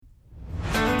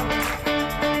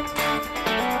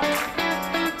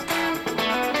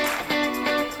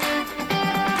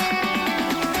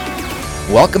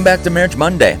Welcome back to Marriage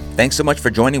Monday. Thanks so much for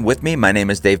joining with me. My name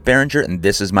is Dave Barringer, and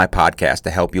this is my podcast to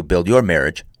help you build your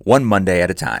marriage one Monday at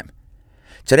a time.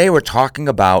 Today we're talking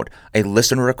about a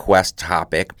listener request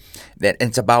topic that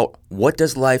it's about what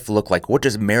does life look like? What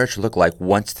does marriage look like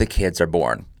once the kids are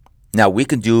born? Now we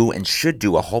can do and should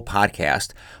do a whole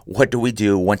podcast. What do we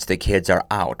do once the kids are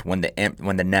out, when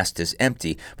the nest is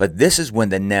empty? But this is when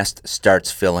the nest starts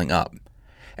filling up.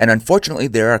 And unfortunately,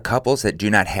 there are couples that do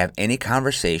not have any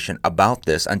conversation about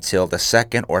this until the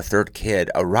second or third kid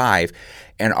arrive,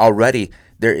 and already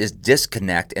there is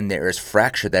disconnect and there is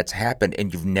fracture that's happened,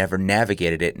 and you've never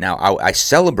navigated it. Now, I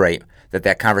celebrate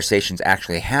that conversation is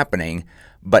actually happening,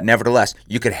 but nevertheless,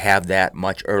 you could have that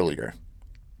much earlier.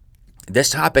 This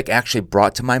topic actually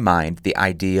brought to my mind the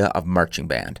idea of marching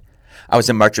band. I was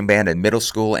in marching band in middle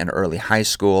school and early high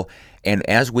school, and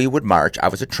as we would march, I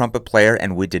was a trumpet player,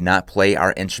 and we did not play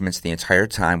our instruments the entire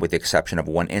time with the exception of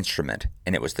one instrument,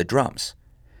 and it was the drums.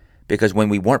 Because when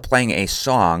we weren't playing a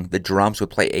song, the drums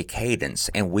would play a cadence,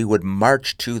 and we would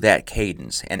march to that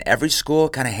cadence. And every school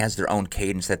kind of has their own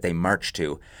cadence that they march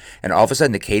to. And all of a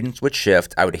sudden, the cadence would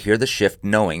shift. I would hear the shift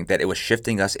knowing that it was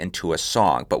shifting us into a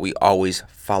song, but we always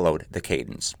followed the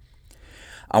cadence.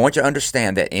 I want you to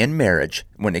understand that in marriage,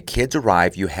 when the kids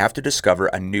arrive, you have to discover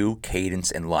a new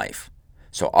cadence in life.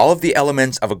 So all of the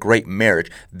elements of a great marriage,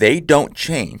 they don't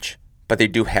change, but they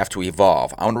do have to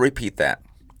evolve. I want to repeat that.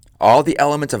 All the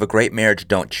elements of a great marriage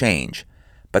don't change,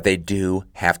 but they do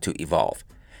have to evolve.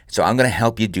 So I'm going to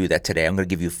help you do that today. I'm going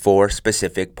to give you 4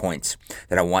 specific points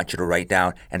that I want you to write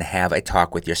down and have a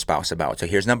talk with your spouse about. So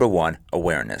here's number 1,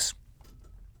 awareness.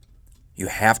 You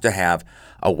have to have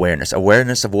awareness.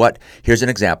 Awareness of what? Here's an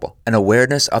example. An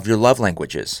awareness of your love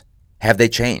languages. Have they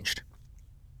changed?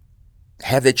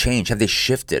 Have they changed? Have they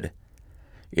shifted?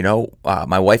 You know,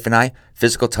 my wife and I,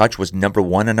 physical touch was number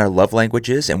 1 in our love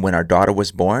languages. And when our daughter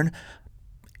was born,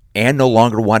 Anne no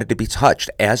longer wanted to be touched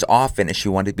as often as she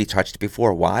wanted to be touched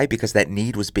before. Why? Because that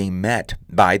need was being met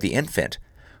by the infant,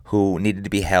 who needed to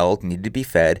be held, needed to be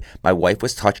fed. My wife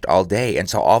was touched all day. And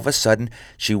so all of a sudden,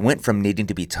 she went from needing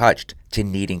to be touched to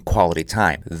needing quality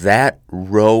time. That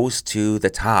rose to the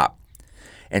top.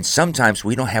 And sometimes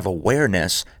we don't have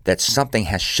awareness that something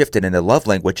has shifted in the love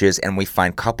languages, and we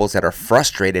find couples that are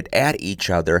frustrated at each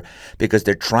other because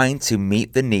they're trying to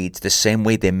meet the needs the same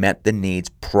way they met the needs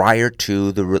prior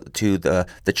to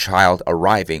the child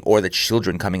arriving or the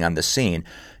children coming on the scene.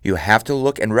 You have to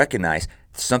look and recognize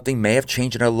something may have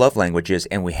changed in our love languages,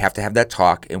 and we have to have that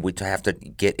talk, and we have to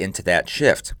get into that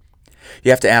shift.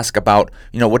 You have to ask about,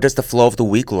 what does the flow of the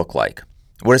week look like?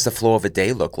 What does the flow of a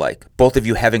day look like? Both of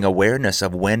you having awareness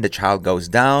of when the child goes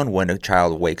down, when the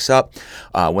child wakes up,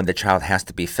 when the child has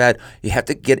to be fed. You have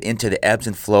to get into the ebbs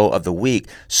and flow of the week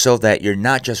so that you're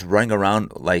not just running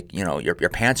around like, your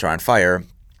pants are on fire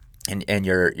and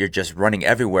you're just running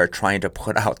everywhere trying to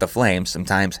put out the flames.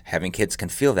 Sometimes having kids can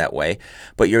feel that way,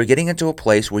 but you're getting into a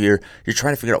place where you're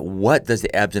trying to figure out what does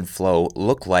the ebbs and flow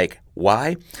look like.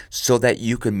 Why? So that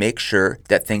you can make sure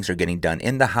that things are getting done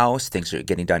in the house, things are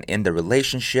getting done in the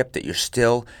relationship, that you're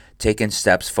still taking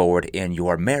steps forward in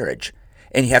your marriage.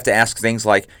 And you have to ask things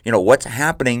like, what's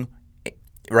happening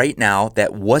right now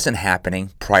that wasn't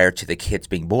happening prior to the kids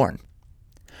being born?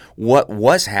 What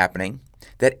was happening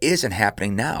that isn't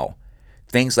happening now?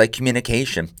 Things like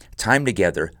communication, time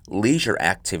together, leisure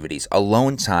activities,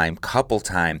 alone time, couple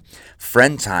time,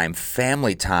 friend time,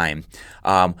 family time.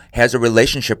 Has a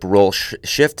relationship role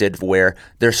shifted where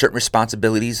there are certain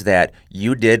responsibilities that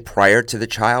you did prior to the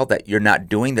child that you're not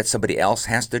doing that somebody else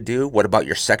has to do? What about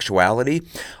your sexuality?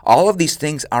 All of these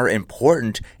things are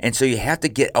important, and so you have to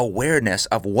get awareness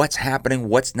of what's happening,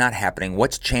 what's not happening,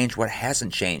 what's changed, what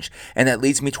hasn't changed. And that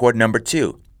leads me toward number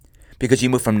 2. Because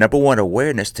you move from number 1,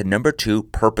 awareness, to number 2,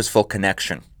 purposeful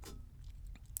connection.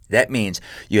 That means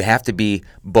you have to be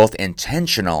both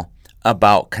intentional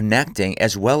about connecting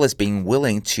as well as being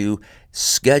willing to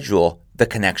schedule the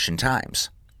connection times.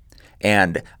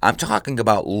 And I'm talking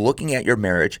about looking at your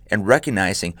marriage and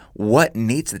recognizing what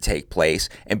needs to take place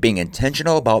and being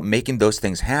intentional about making those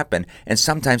things happen. And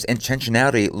sometimes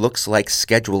intentionality looks like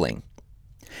scheduling.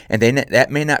 And then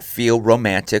that may not feel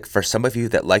romantic for some of you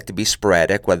that like to be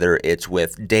sporadic, whether it's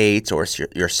with dates or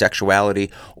your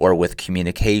sexuality or with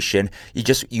communication.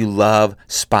 You love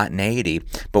spontaneity.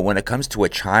 But when it comes to a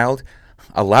child,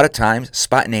 a lot of times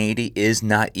spontaneity is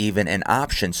not even an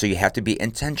option. So you have to be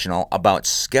intentional about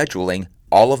scheduling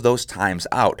all of those times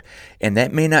out. And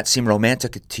that may not seem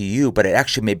romantic to you, but it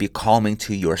actually may be calming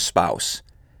to your spouse.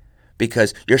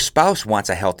 Because your spouse wants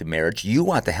a healthy marriage, you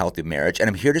want a healthy marriage, and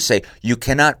I'm here to say you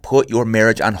cannot put your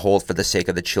marriage on hold for the sake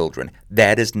of the children.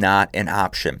 That is not an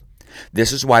option.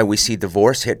 This is why we see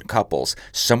divorce hit couples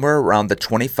somewhere around the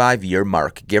 25-year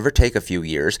mark, give or take a few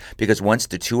years, because once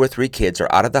the 2 or 3 kids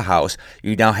are out of the house,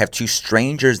 you now have 2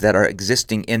 strangers that are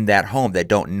existing in that home that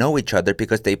don't know each other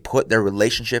because they put their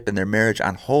relationship and their marriage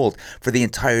on hold for the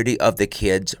entirety of the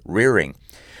kids' rearing.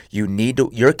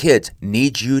 Your kids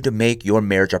need you to make your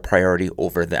marriage a priority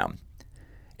over them.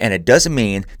 And it doesn't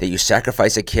mean that you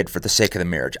sacrifice a kid for the sake of the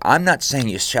marriage. I'm not saying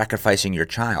you're sacrificing your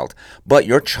child, but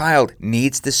your child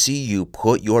needs to see you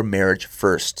put your marriage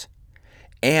first.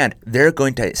 And they're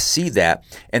going to see that,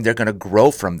 and they're going to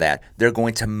grow from that. They're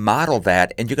going to model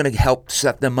that, and you're going to help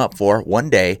set them up for,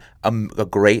 one day, a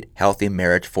great, healthy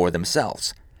marriage for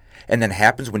themselves. And then it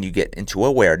happens when you get into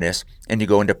awareness, and you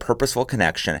go into purposeful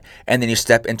connection, and then you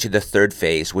step into the third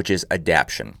phase, which is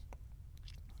adaption.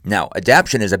 Now,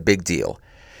 adaption is a big deal.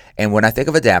 And when I think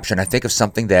of adaption, I think of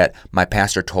something that my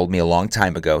pastor told me a long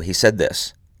time ago. He said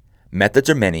this: methods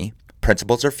are many,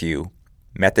 principles are few.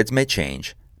 Methods may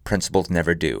change, principles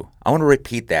never do. I want to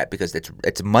repeat that because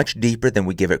it's much deeper than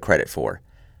we give it credit for.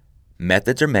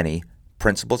 Methods are many,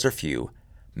 principles are few.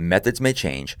 Methods may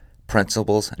change,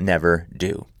 principles never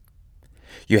do.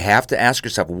 You have to ask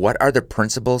yourself, what are the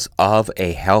principles of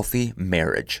a healthy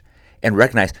marriage? And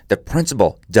recognize the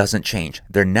principle doesn't change.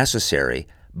 They're necessary.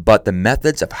 But the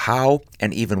methods of how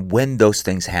and even when those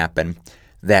things happen,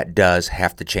 that does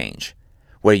have to change.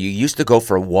 Where you used to go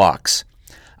for walks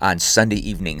on Sunday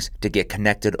evenings to get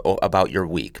connected about your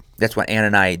week. That's what Ann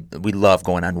and I, we love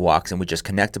going on walks, and we just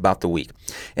connect about the week.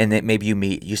 And then maybe you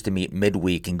used to meet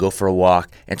midweek and go for a walk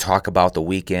and talk about the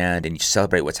weekend and you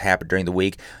celebrate what's happened during the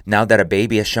week. Now that a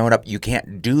baby has shown up, you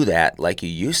can't do that like you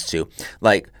used to.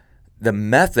 Like, the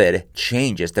method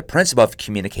changes. The principle of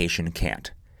communication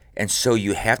can't. And so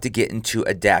you have to get into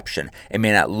adaption. It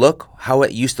may not look how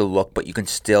it used to look, but you can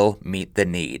still meet the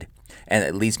need. And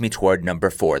it leads me toward number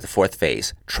 4, the fourth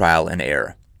phase, trial and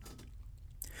error.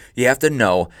 You have to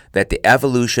know that the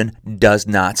evolution does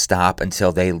not stop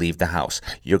until they leave the house.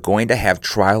 You're going to have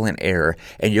trial and error,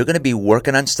 and you're going to be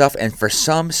working on stuff. And for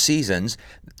some seasons,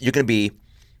 you're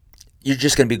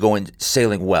just going to be going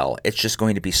sailing well. It's just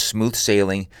going to be smooth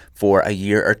sailing for a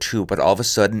year or 2, but all of a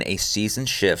sudden a season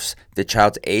shifts, the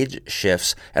child's age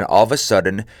shifts, and all of a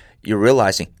sudden you're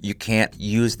realizing you can't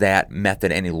use that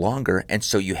method any longer, and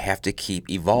so you have to keep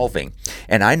evolving.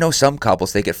 And I know some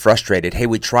couples, they get frustrated. Hey,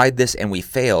 we tried this and we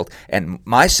failed, and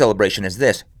my celebration is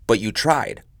this, but you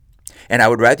tried. And I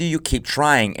would rather you keep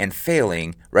trying and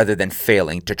failing rather than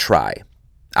failing to try.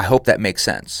 I hope that makes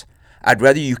sense. I'd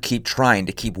rather you keep trying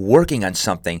to keep working on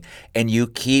something and you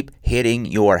keep hitting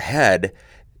your head,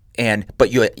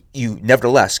 but you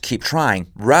nevertheless keep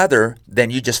trying rather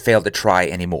than you just fail to try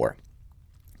anymore.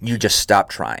 You just stop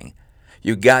trying.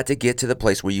 You got to get to the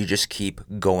place where you just keep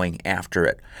going after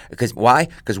it. Because why?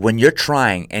 Because when you're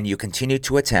trying and you continue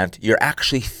to attempt, you're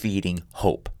actually feeding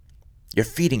hope. You're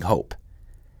feeding hope.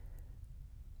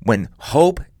 When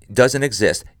hope doesn't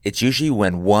exist, it's usually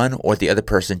when one or the other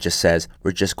person just says,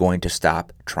 we're just going to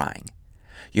stop trying.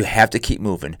 You have to keep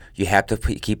moving. You have to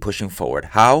keep pushing forward.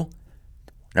 How?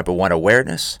 Number 1,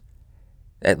 awareness.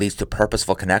 That leads to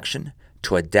purposeful connection,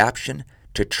 to adaption,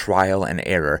 to trial and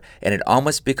error. And it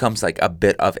almost becomes like a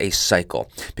bit of a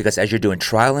cycle, because as you're doing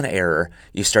trial and error,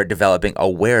 you start developing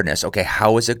awareness. Okay,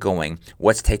 how is it going?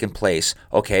 What's taking place?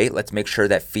 Okay, let's make sure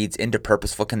that feeds into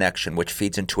purposeful connection, which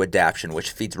feeds into adaption,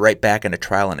 which feeds right back into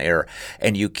trial and error.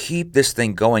 And you keep this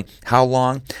thing going. How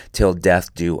long? Till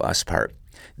death do us part.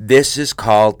 This is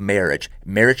called marriage.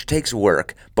 Marriage takes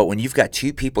work, but when you've got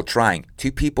two people trying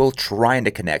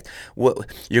to connect,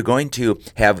 you're going to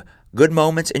have good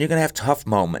moments and you're going to have tough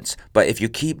moments. But if you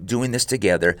keep doing this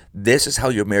together, this is how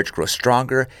your marriage grows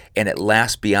stronger and it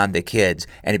lasts beyond the kids.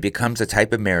 And it becomes the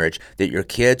type of marriage that your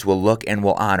kids will look and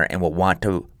will honor and will want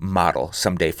to model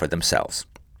someday for themselves.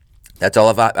 That's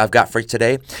all I've got for you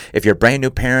today. If you're brand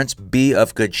new parents, be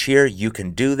of good cheer. You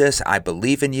can do this. I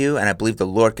believe in you, and I believe the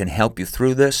Lord can help you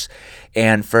through this.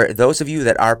 And for those of you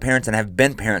that are parents and have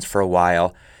been parents for a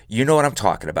while, you know what I'm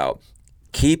talking about.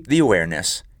 Keep the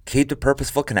awareness. Keep the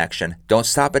purposeful connection. Don't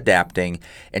stop adapting.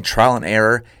 And trial and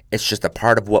error, it's just a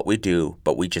part of what we do,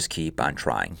 but we just keep on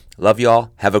trying. Love you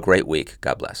all. Have a great week.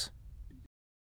 God bless.